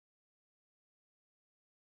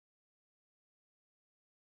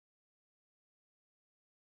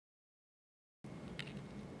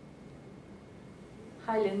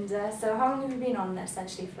Hi Linda. So how long have you been on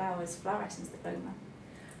Essentially Flowers Flower Essence Diploma?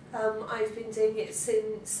 I've been doing it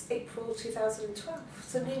since April 2012,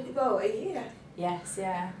 so nearly, well, a year. Yes,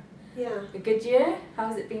 yeah. Yeah. A good year? How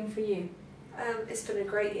has it been for you? It's been a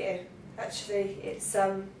great year, actually. It's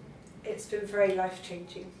been very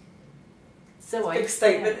life-changing. So Big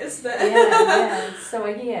statement, isn't it? Yeah. So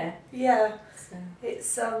I hear. Yeah. So.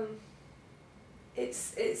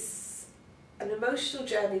 It's an emotional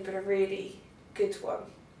journey, but a really good one.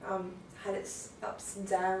 Had its ups and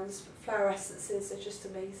downs, but flower essences are just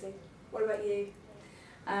amazing. What about you?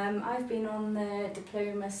 I've been on the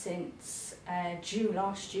diploma since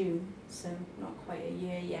last June, so not quite a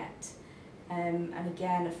year yet. And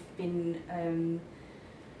again, I've been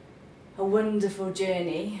a wonderful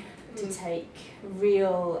journey to take.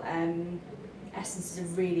 Real essences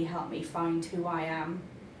have really helped me find who I am.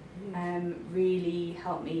 Really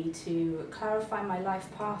helped me to clarify my life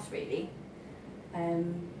path, really.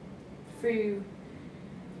 Through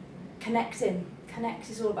connecting. Connect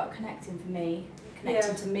is all about connecting for me.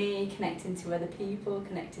 Connecting to me, connecting to other people,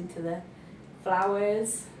 connecting to the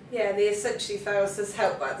flowers. Yeah, the Essentially Flowers does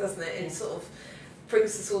help that, doesn't it? It sort of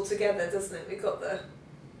brings us all together, doesn't it? We've got the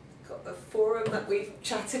forum that we've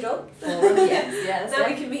chatted on. Yes, now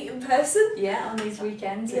we can meet in person. Yeah, on these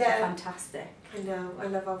weekends, which are fantastic. I know, I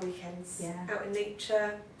love our weekends. Yeah. Out in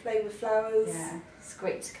nature, playing with flowers. Yeah, it's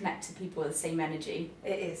great to connect to people with the same energy.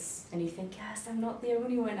 It is. And you think, yes, I'm not the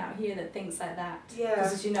only one out here that thinks like that. Yeah.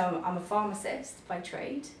 Because as you know, I'm a pharmacist by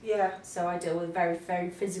trade. Yeah. So I deal with very, very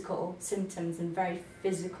physical symptoms and the very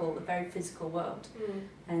physical world.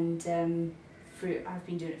 And I've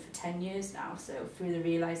been doing it for 10 years now, so through the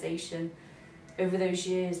realisation over those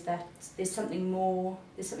years that there's something more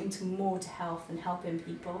to health and helping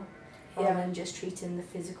people, rather than just treating the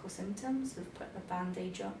physical symptoms of putting a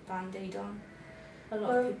band-aid on. A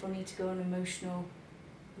lot of people need to go on an emotional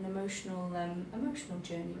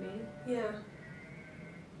journey, really. Yeah.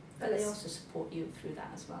 But they also support you through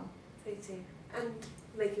that as well. They do. And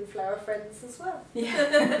making flower friends as well.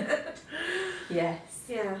 Yeah. Yes.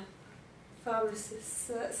 Yeah.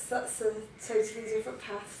 Pharmacists, that's a totally different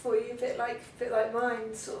path for you, a bit like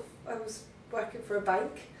mine. Sort of, I was working for a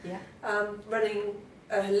bank, running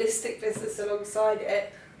a holistic business alongside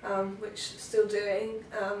it, which I'm still doing,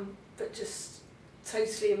 but just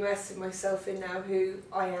totally immersing myself in now who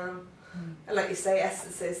I am. And like you say,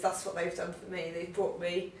 essences, that's what they've done for me. They've brought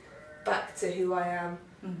me back to who I am.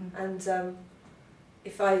 And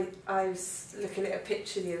if I was looking at a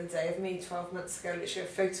picture the other day of me 12 months ago, literally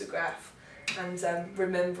a photograph, and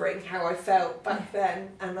remembering how I felt back then,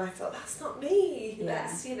 and I thought, that's not me.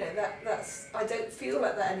 That's, you know, that's I don't feel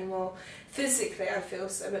like that anymore. Physically I feel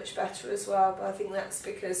so much better as well, but I think that's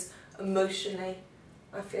because emotionally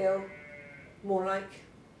I feel more like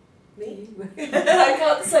me. I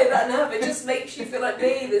can't say that now, but it just makes you feel like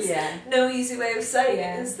me. There's no easy way of saying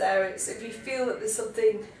it, is there? It's if you feel that there's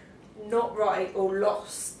something not right or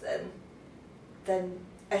lost, then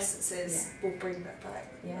essences will bring that back.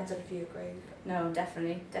 I don't know if you agree. No,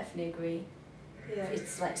 definitely agree. Yeah.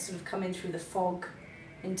 It's like sort of coming through the fog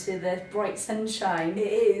into the bright sunshine. It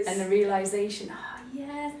is. And the realisation,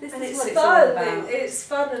 yes, this and is it's what it's fun. all about. It's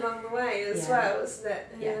fun along the way as well, isn't it?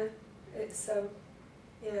 Yeah. It's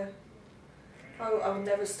I'll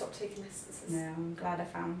never stop taking essences. No, I'm glad I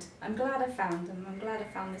found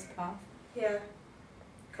this path. Yeah.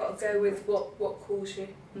 Got to go with what calls you.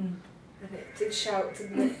 And it did shout,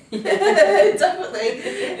 didn't it? Definitely.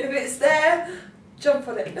 If it's there, jump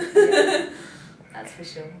on it. That's for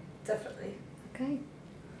sure. Definitely. Okay.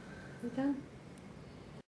 We're done.